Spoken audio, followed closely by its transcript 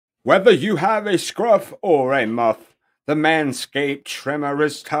Whether you have a scruff or a muff, the Manscaped trimmer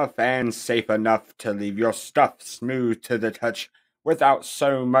is tough and safe enough to leave your stuff smooth to the touch without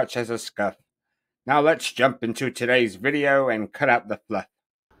so much as a scuff. Now let's jump into today's video and cut out the fluff.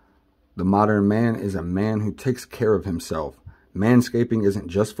 The modern man is a man who takes care of himself. Manscaping isn't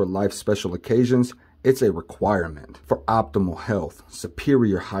just for life's special occasions, it's a requirement for optimal health,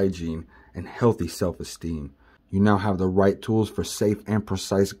 superior hygiene, and healthy self-esteem. You now have the right tools for safe and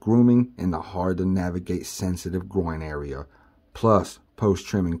precise grooming in the hard-to-navigate sensitive groin area, plus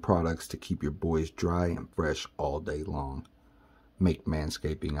post-trimming products to keep your boys dry and fresh all day long. Make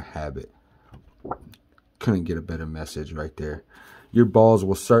manscaping a habit. Couldn't get a better message right there. Your balls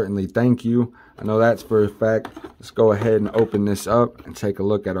will certainly thank you. I know that's for a fact. Let's go ahead and open this up and take a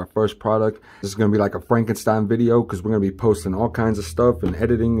look at our first product. This is going to be like a Frankenstein video because we're going to be posting all kinds of stuff and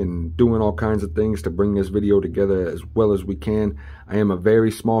editing and doing all kinds of things to bring this video together as well as we can. I am a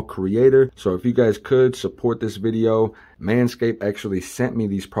very small creator, so if you guys could support this video. Manscaped actually sent me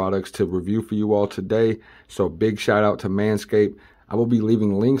these products to review for you all today, so big shout out to Manscaped. I will be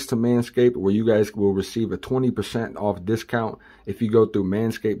leaving links to Manscaped where you guys will receive a 20% off discount if you go through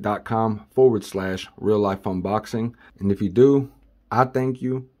manscaped.com/real-life-unboxing. And if you do, I thank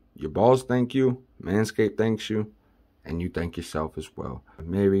you, your balls thank you, Manscaped thanks you, and you thank yourself as well. If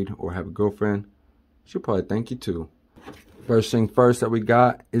you're married or have a girlfriend, she'll probably thank you too. First thing first that we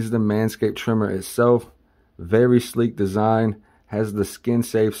got is the Manscaped trimmer itself. Very sleek design. Has the skin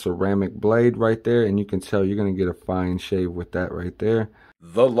safe ceramic blade right there, and you can tell you're going to get a fine shave with that right there.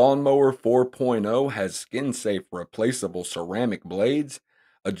 The Mower 4.0 has skin safe replaceable ceramic blades,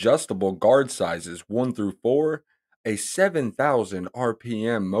 adjustable guard sizes 1 through 4, a 7,000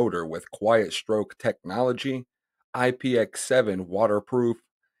 RPM motor with quiet stroke technology, IPX7 waterproof,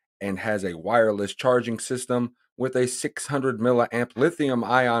 and has a wireless charging system with a 600 milliamp lithium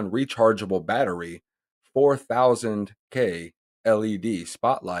ion rechargeable battery, 4000K LED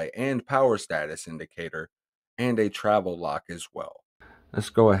spotlight and power status indicator, and a travel lock as well.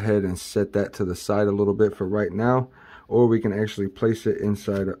 Let's go ahead and set that to the side a little bit for right now, or we can actually place it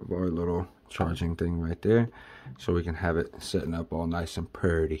inside of our little charging thing right there so we can have it setting up all nice and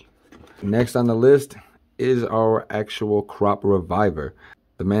pretty. Next on the list is our actual crop reviver.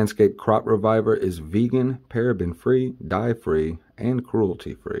 The Manscaped crop reviver is vegan, paraben free, dye free, and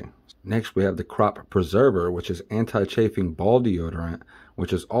cruelty free. Next, we have the Crop Preserver, which is anti-chafing ball deodorant,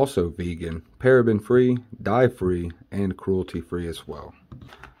 which is also vegan, paraben-free, dye-free, and cruelty-free as well.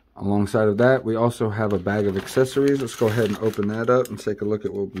 Alongside of that, we also have a bag of accessories. Let's go ahead and open that up and take a look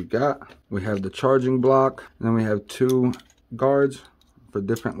at what we got. We have the charging block, and then we have 2 guards for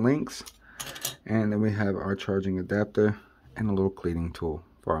different lengths, and then we have our charging adapter and a little cleaning tool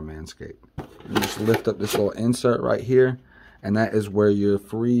for our Manscaped. You just lift up this little insert right here, and that is where your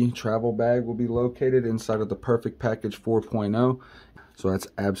free travel bag will be located inside of the Perfect Package 4.0. So that's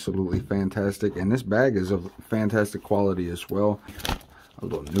absolutely fantastic. And this bag is of fantastic quality as well. A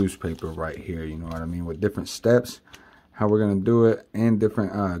little newspaper right here, you know what I mean, with different steps, how we're going to do it, and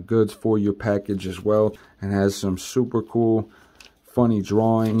different goods for your package as well. And has some super cool, funny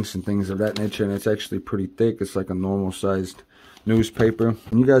drawings and things of that nature. And it's actually pretty thick. It's like a normal sized newspaper.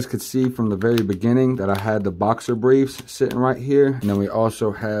 And you guys could see from the very beginning that I had the boxer briefs sitting right here, and then we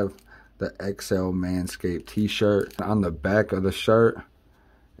also have the XL Manscaped t-shirt. On the back of the shirt,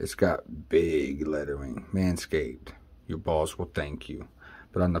 it's got big lettering, Manscaped, your balls will thank you.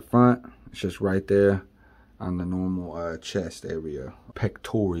 But on the front, it's just right there on the normal chest area,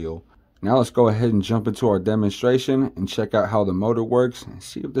 pectoral. Now let's go ahead and jump into our demonstration and check out how the motor works and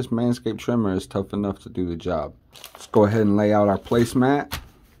see if this Manscaped trimmer is tough enough to do the job. Let's go ahead and lay out our placemat.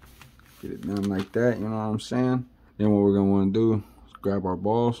 Get it done like that, you know what I'm saying? Then what we're going to want to do is grab our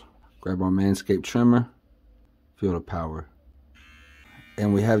balls, grab our Manscaped trimmer, feel the power.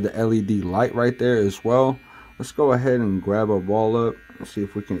 And we have the LED light right there as well. Let's go ahead and grab our ball up and see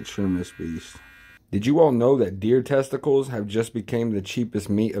if we can trim this beast. Did you all know that deer testicles have just become the cheapest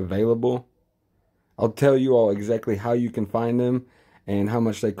meat available? I'll tell you all exactly how you can find them and how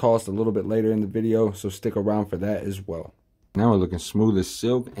much they cost a little bit later in the video, so stick around for that as well. Now we're looking smooth as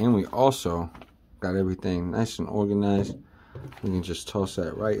silk, and we also got everything nice and organized. We can just toss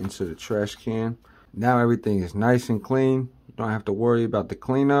that right into the trash can. Now everything is nice and clean. You don't have to worry about the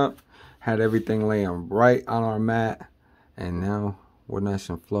cleanup. Had everything laying right on our mat, and now we're nice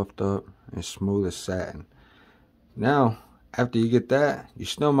and fluffed up and smooth as satin. Now, after you get that, you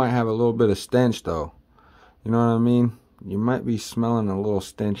still might have a little bit of stench though. You know what I mean? You might be smelling a little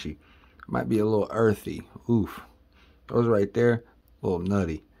stenchy. Might be a little earthy. Oof. Those right there, a little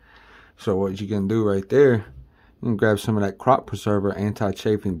nutty. So what you can do right there And grab some of that Crop Preserver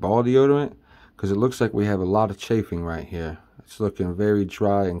anti-chafing ball deodorant, because it looks like we have a lot of chafing right here. It's looking very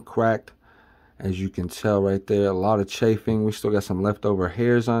dry and cracked, as you can tell right there. A lot of chafing. We still got some leftover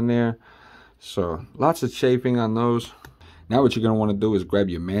hairs on there, so lots of chafing on those. Now what you're going to want to do is grab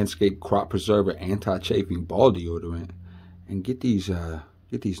your Manscaped Crop Preserver anti-chafing ball deodorant and get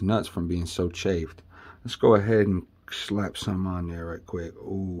these nuts from being so chafed. Let's go ahead and slap some on there right quick.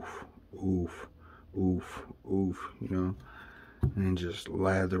 Oof, oof, oof, oof, you know, and just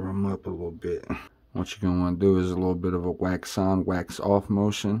lather them up a little bit. What you're going to want to do is a little bit of a wax on, wax off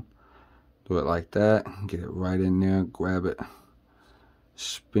motion. Do it like that. Get it right in there, grab it,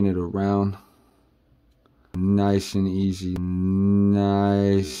 spin it around. Nice and easy,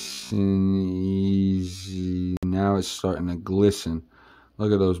 nice and easy. Now it's starting to glisten.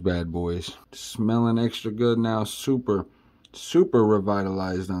 Look at those bad boys. Smelling extra good now. Super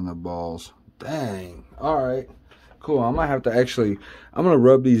revitalized on the balls. Dang. Alright. Cool. I'm going to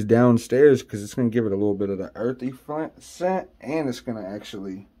rub these downstairs because it's going to give it a little bit of the earthy scent. And it's going to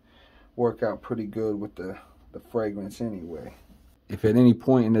actually work out pretty good with the fragrance anyway. If at any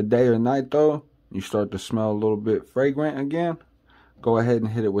point in the day or night though, you start to smell a little bit fragrant again, go ahead and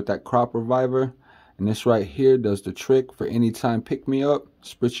hit it with that Crop Reviver. And this right here does the trick for anytime pick me up.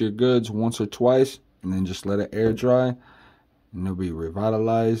 Spritz your goods once or twice and then just let it air dry, and they'll be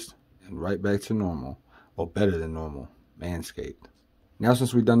revitalized and right back to normal, or better than normal. Manscaped. Now,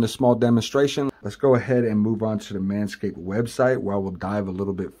 since we've done this small demonstration, let's go ahead and move on to the Manscaped website, where I will dive a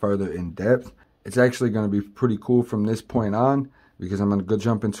little bit further in depth. It's actually going to be pretty cool from this point on, because I'm going to go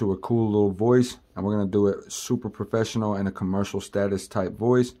jump into a cool little voice, and we're going to do it super professional in a commercial status type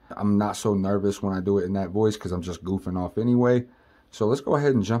voice. I'm not so nervous when I do it in that voice because I'm just goofing off anyway. So let's go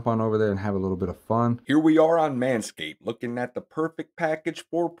ahead and jump on over there and have a little bit of fun. Here we are on Manscaped looking at the Perfect Package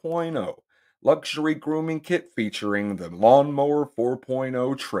 4.0 luxury grooming kit featuring the Lawnmower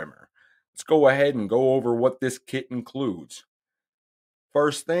 4.0 trimmer. Let's go ahead and go over what this kit includes.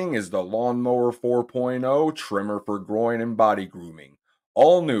 First thing is the Lawnmower 4.0 trimmer for groin and body grooming.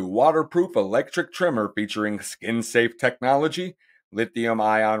 All new waterproof electric trimmer featuring skin-safe technology,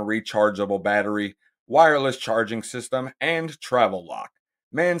 lithium-ion rechargeable battery, wireless charging system, and travel lock.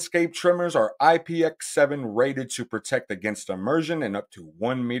 Manscaped trimmers are IPX7 rated to protect against immersion in up to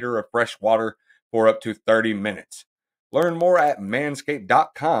 1 meter of fresh water for up to 30 minutes. Learn more at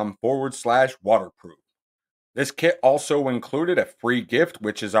manscaped.com/waterproof. This kit also included a free gift,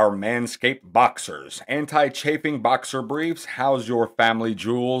 which is our Manscaped Boxers. Anti-chafing boxer briefs house your family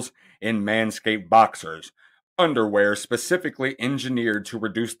jewels in Manscaped Boxers. Underwear specifically engineered to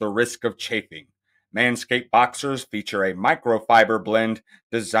reduce the risk of chafing. Manscaped Boxers feature a microfiber blend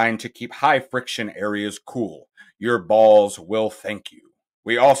designed to keep high-friction areas cool. Your balls will thank you.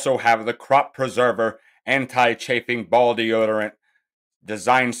 We also have the Crop Preserver Anti-Chafing Ball Deodorant.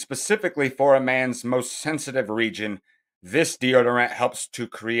 Designed specifically for a man's most sensitive region, this deodorant helps to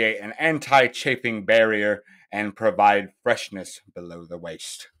create an anti-chafing barrier and provide freshness below the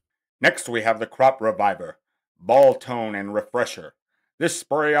waist. Next, we have the Crop Reviver, Ball Tone and Refresher. This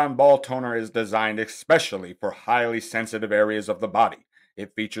spray-on ball toner is designed especially for highly sensitive areas of the body.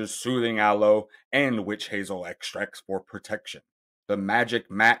 It features soothing aloe and witch hazel extracts for protection. The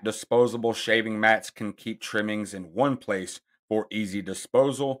Magic Matte disposable shaving mats can keep trimmings in one place for easy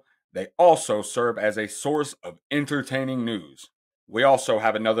disposal. They also serve as a source of entertaining news. We also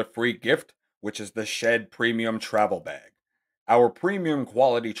have another free gift, which is the Shed Premium Travel Bag. Our premium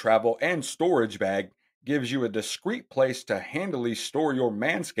quality travel and storage bag gives you a discreet place to handily store your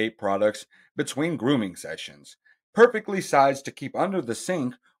Manscaped products between grooming sessions. Perfectly sized to keep under the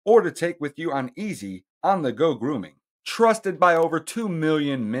sink or to take with you on easy, on-the-go grooming. Trusted by over 2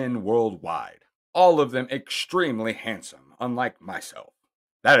 million men worldwide. All of them extremely handsome, unlike myself.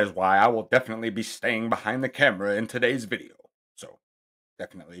 That is why I will definitely be staying behind the camera in today's video. So,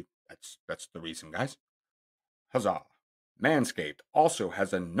 definitely, that's the reason, guys. Huzzah! Manscaped also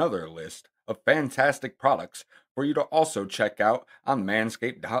has another list of fantastic products for you to also check out on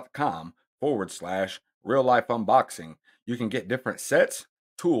manscaped.com/real-life unboxing. You can get different sets,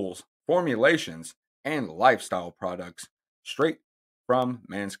 tools, formulations, and lifestyle products straight from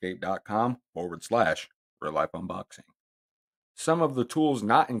manscaped.com/real-life unboxing. Some of the tools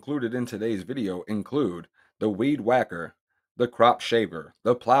not included in today's video include the Weed Whacker, the Crop Shaver,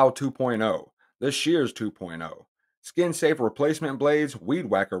 the Plow 2.0, the Shears 2.0, Skin Safe replacement blades, Weed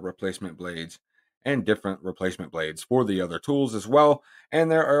Whacker replacement blades, and different replacement blades for the other tools as well.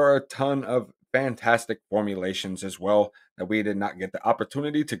 And there are a ton of fantastic formulations as well that we did not get the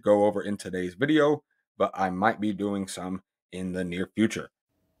opportunity to go over in today's video, but I might be doing some in the near future.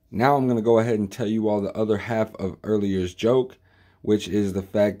 Now I'm going to go ahead and tell you all the other half of earlier's joke, which is the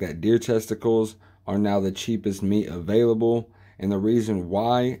fact that deer testicles are now the cheapest meat available. And the reason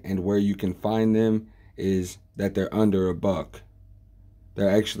why and where you can find them is that they're under $1. They're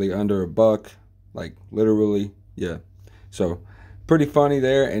actually under $1, like literally, yeah. So pretty funny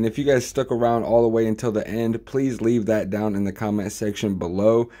there. And if you guys stuck around all the way until the end, please leave that down in the comment section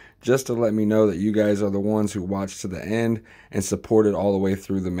below, just to let me know that you guys are the ones who watched to the end and supported all the way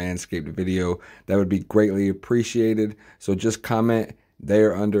through the Manscaped video. That would be greatly appreciated. So just comment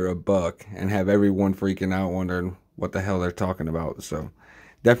they're under $1 and have everyone freaking out wondering what the hell they're talking about. So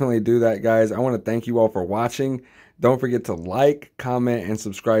definitely do that, guys. I want to thank you all for watching. Don't forget to like, comment, and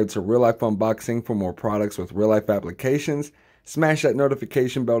subscribe to Real Life Unboxing for more products with real life applications. Smash that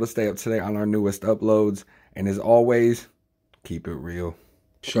notification bell to stay up to date on our newest uploads. And as always, keep it real.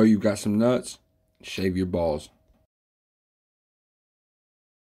 Show you got some nuts, shave your balls.